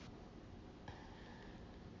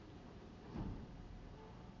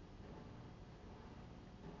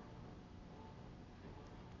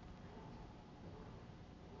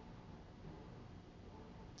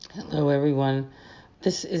Hello, everyone.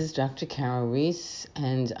 This is Dr. Carol Reese,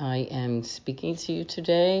 and I am speaking to you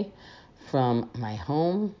today from my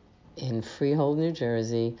home in Freehold, New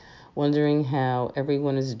Jersey, wondering how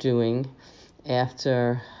everyone is doing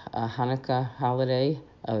after a Hanukkah holiday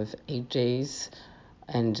of 8 days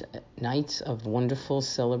and nights of wonderful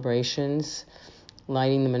celebrations.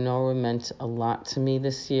 Lighting the menorah meant a lot to me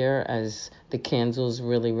this year, as the candles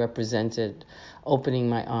really represented opening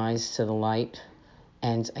my eyes to the light.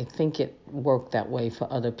 And I think it worked that way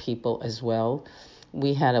for other people as well.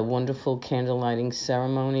 We had a wonderful candle lighting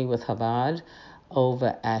ceremony with Chabad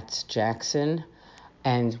over at Jackson,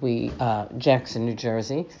 Jackson, New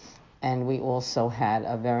Jersey. And we also had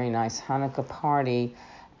a very nice Hanukkah party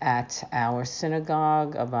at our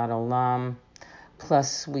synagogue, Avad Olam.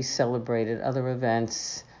 Plus, we celebrated other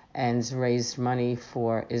events and raised money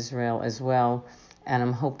for Israel as well. And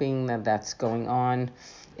I'm hoping that that's going on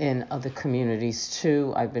in other communities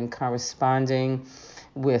too. I've been corresponding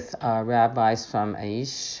with rabbis from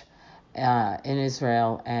Aish in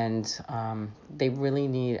Israel, and they really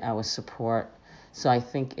need our support. So I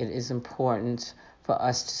think it is important for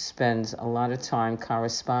us to spend a lot of time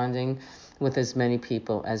corresponding with as many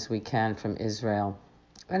people as we can from Israel.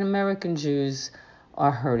 And American Jews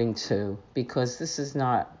are hurting too, because this is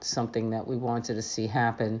not something that we wanted to see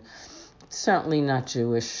happen. Certainly not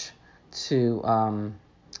Jewish to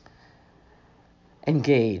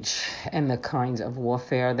engage in the kind of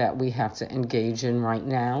warfare that we have to engage in right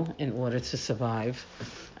now in order to survive.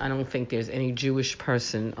 I don't think there's any Jewish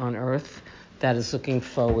person on earth that is looking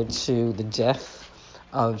forward to the death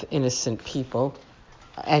of innocent people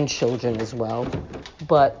and children as well.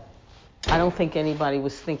 But I don't think anybody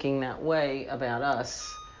was thinking that way about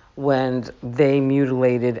us when they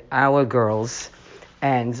mutilated our girls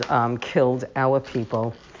and killed our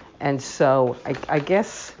people. And so I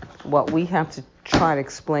guess what we have to try to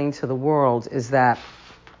explain to the world is that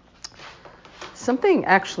something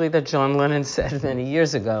actually that John Lennon said many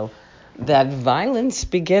years ago, that violence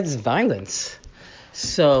begets violence.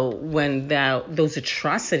 So when those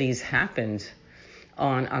atrocities happened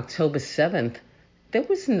on October 7th, there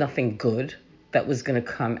was nothing good that was going to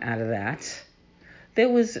come out of that. There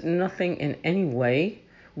was nothing in any way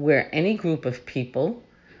where any group of people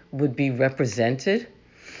would be represented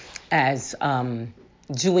as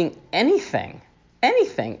doing anything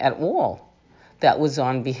at all that was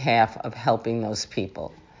on behalf of helping those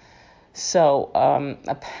people. So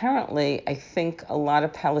apparently, I think a lot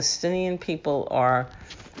of Palestinian people are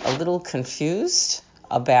a little confused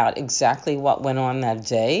about exactly what went on that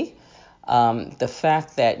day. The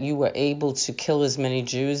fact that you were able to kill as many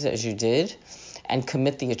Jews as you did and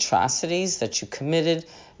commit the atrocities that you committed,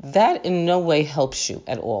 that in no way helps you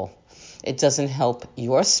at all. It doesn't help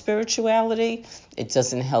your spirituality. It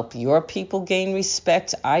doesn't help your people gain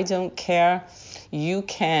respect. I don't care. You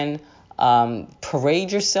can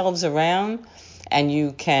parade yourselves around and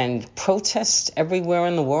you can protest everywhere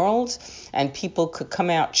in the world and people could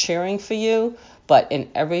come out cheering for you. But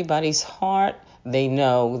in everybody's heart, they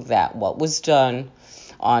know that what was done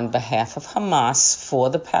on behalf of Hamas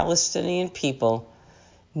for the Palestinian people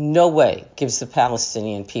no way gives the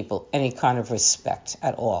Palestinian people any kind of respect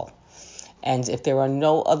at all. And if there are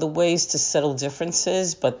no other ways to settle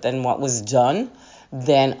differences but then what was done,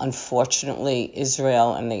 then unfortunately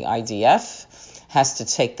Israel and the IDF has to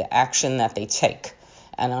take the action that they take.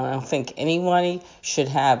 And I don't think anybody should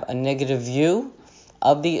have a negative view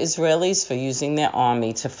of the Israelis for using their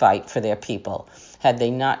army to fight for their people. Had they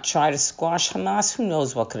not tried to squash Hamas, who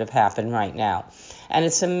knows what could have happened right now. And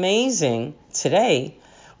it's amazing today,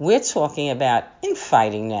 we're talking about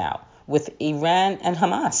infighting now with Iran and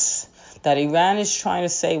Hamas. That Iran is trying to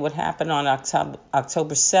say what happened on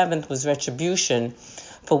October 7th was retribution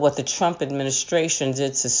for what the Trump administration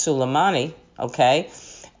did to Soleimani, okay?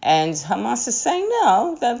 And Hamas is saying,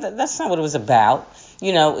 no, that's not what it was about.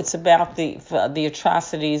 You know, it's about the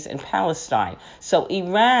atrocities in Palestine. So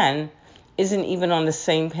Iran isn't even on the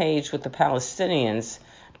same page with the Palestinians,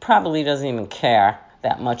 probably doesn't even care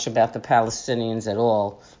that much about the Palestinians at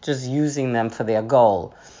all, just using them for their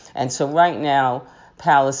goal. And so right now,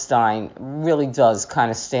 Palestine really does kind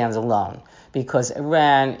of stand alone because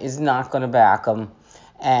Iran is not going to back them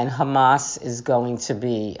and Hamas is going to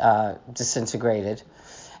be disintegrated.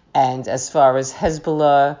 And as far as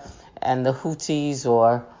Hezbollah and the Houthis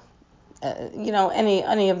or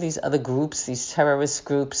any of these other groups, these terrorist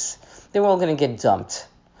groups, they're all going to get dumped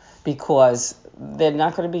because they're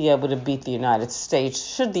not going to be able to beat the United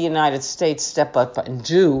States. Should the United States step up and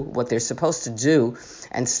do what they're supposed to do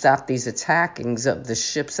and stop these attackings of the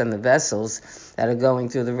ships and the vessels that are going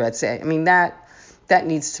through the Red Sea. I mean, that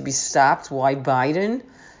needs to be stopped. Why Biden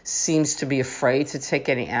seems to be afraid to take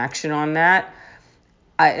any action on that.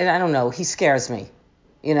 I don't know. He scares me.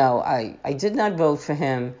 I did not vote for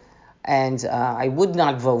him, and I would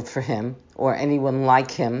not vote for him or anyone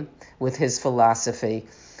like him with his philosophy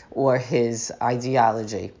or his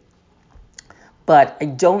ideology. But I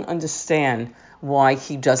don't understand why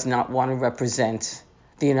he does not want to represent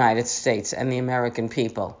the United States and the American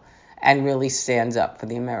people and really stand up for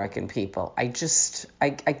the American people. I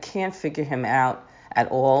can't figure him out at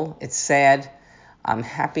all. It's sad. I'm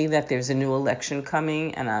happy that there's a new election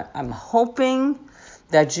coming, and I'm hoping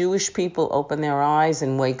that Jewish people open their eyes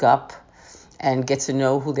and wake up and get to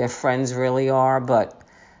know who their friends really are. But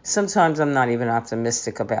sometimes I'm not even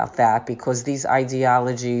optimistic about that, because these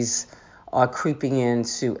ideologies are creeping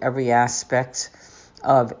into every aspect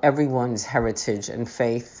of everyone's heritage and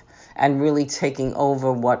faith, and really taking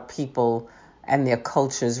over what people and their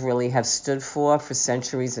cultures really have stood for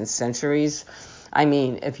centuries and centuries. I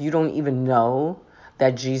mean, if you don't even know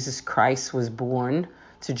that Jesus Christ was born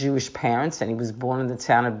to Jewish parents and he was born in the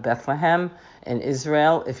town of Bethlehem in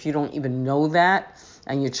Israel, if you don't even know that,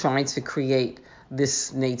 and you're trying to create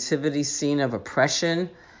this nativity scene of oppression,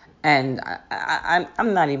 and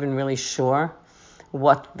I'm not even really sure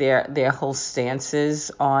what their whole stance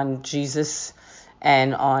is on Jesus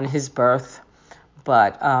and on his birth,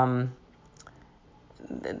 but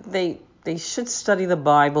they should study the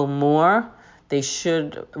Bible more. They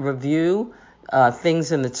should review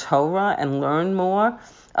things in the Torah and learn more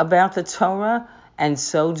about the Torah, and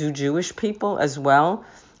so do Jewish people as well.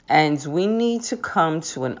 And we need to come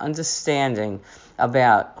to an understanding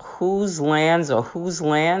about whose lands,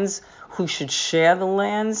 who should share the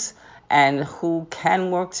lands, and who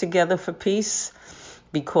can work together for peace,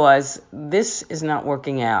 because this is not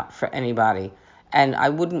working out for anybody. And I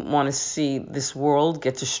wouldn't want to see this world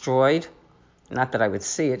get destroyed. Not that I would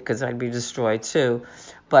see it, because I'd be destroyed too,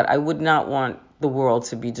 but I would not want the world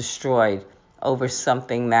to be destroyed over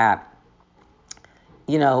something that,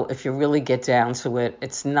 if you really get down to it,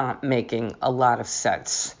 it's not making a lot of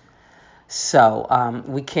sense. So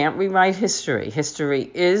we can't rewrite history.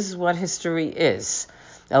 History is what history is.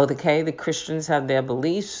 Okay, the Christians have their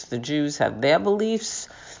beliefs, the Jews have their beliefs,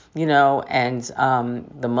 and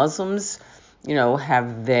the Muslims,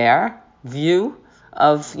 have their view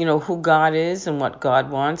of, who God is and what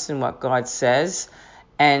God wants and what God says.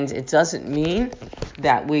 And it doesn't mean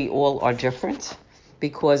that we all are different,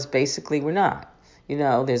 because basically we're not.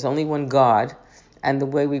 There's only one God, and the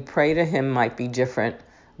way we pray to him might be different,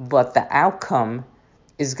 but the outcome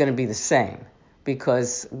is going to be the same,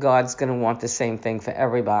 because God's going to want the same thing for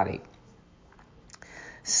everybody.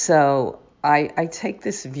 So I take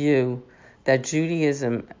this view that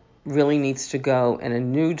Judaism really needs to go in a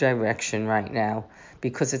new direction right now,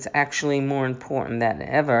 because it's actually more important than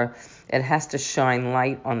ever. It has to shine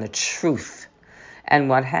light on the truth. And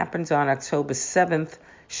what happens on October 7th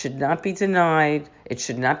should not be denied. It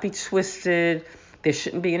should not be twisted. There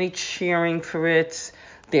shouldn't be any cheering for it.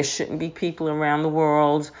 There shouldn't be people around the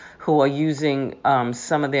world who are using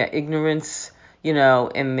some of their ignorance, in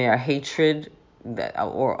their hatred,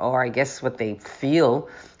 or I guess what they feel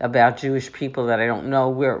about Jewish people, that I don't know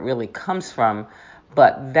where it really comes from.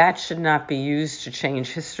 But that should not be used to change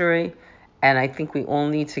history. And I think we all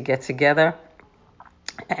need to get together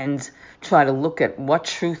and try to look at what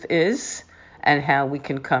truth is and how we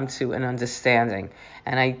can come to an understanding.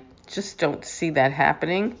 And I just don't see that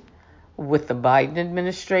happening with the Biden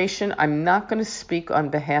administration. I'm not going to speak on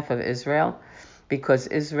behalf of Israel, because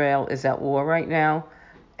Israel is at war right now.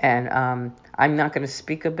 And I'm not going to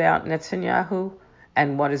speak about Netanyahu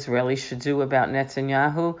and what Israelis should do about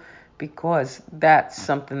Netanyahu, because that's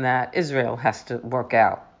something that Israel has to work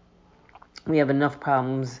out. We have enough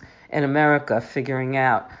problems in America figuring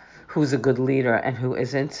out who's a good leader and who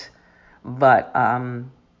isn't. But I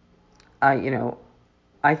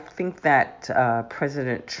think that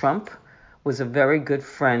President Trump was a very good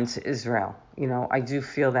friend to Israel. I do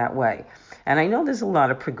feel that way. And I know there's a lot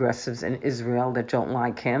of progressives in Israel that don't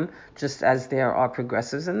like him, just as there are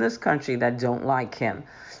progressives in this country that don't like him.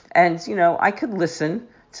 And, I could listen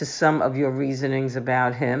to some of your reasonings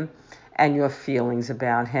about him and your feelings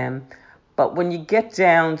about him. But when you get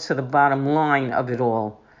down to the bottom line of it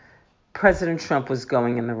all, President Trump was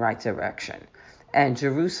going in the right direction. And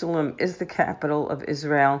Jerusalem is the capital of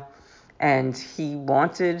Israel. And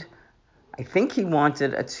I think he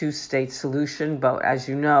wanted a two-state solution. But as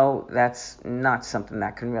you know, that's not something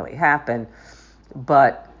that can really happen.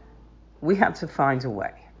 But we have to find a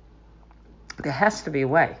way. There has to be a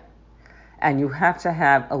way. And you have to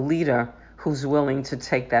have a leader who's willing to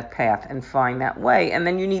take that path and find that way. And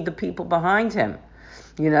then you need the people behind him.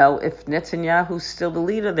 If Netanyahu's still the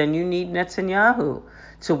leader, then you need Netanyahu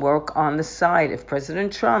to work on the side. If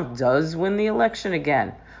President Trump does win the election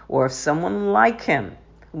again, or if someone like him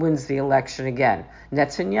wins the election again,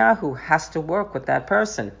 Netanyahu has to work with that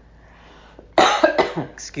person.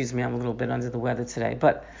 Excuse me, I'm a little bit under the weather today.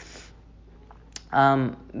 But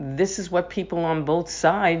this is what people on both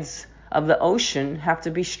sides of the ocean have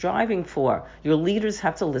to be striving for. Your leaders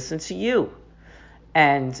have to listen to you.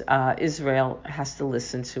 And Israel has to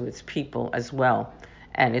listen to its people as well.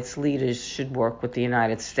 And its leaders should work with the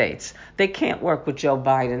United States. They can't work with Joe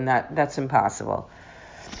Biden. That's impossible.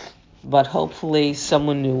 But hopefully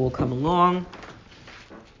someone new will come along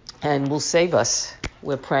and will save us.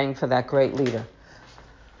 We're praying for that great leader.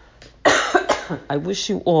 I wish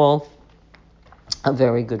you all a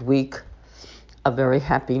very good week, a very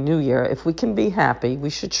happy new year. If we can be happy, we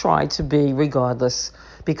should try to be regardless,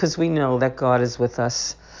 because we know that God is with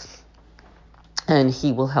us and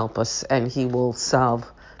He will help us and He will solve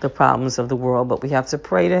the problems of the world. But we have to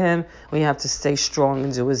pray to Him. We have to stay strong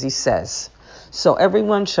and do as He says. So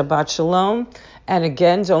everyone, Shabbat Shalom. And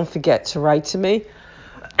again, don't forget to write to me.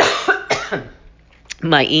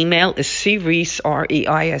 My email is creiss,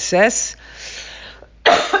 REISS,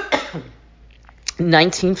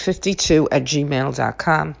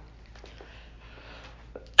 1952@gmail.com.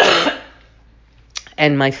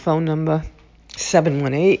 And my phone number,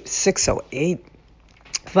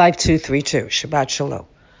 718-608-5232. Shabbat Shalom.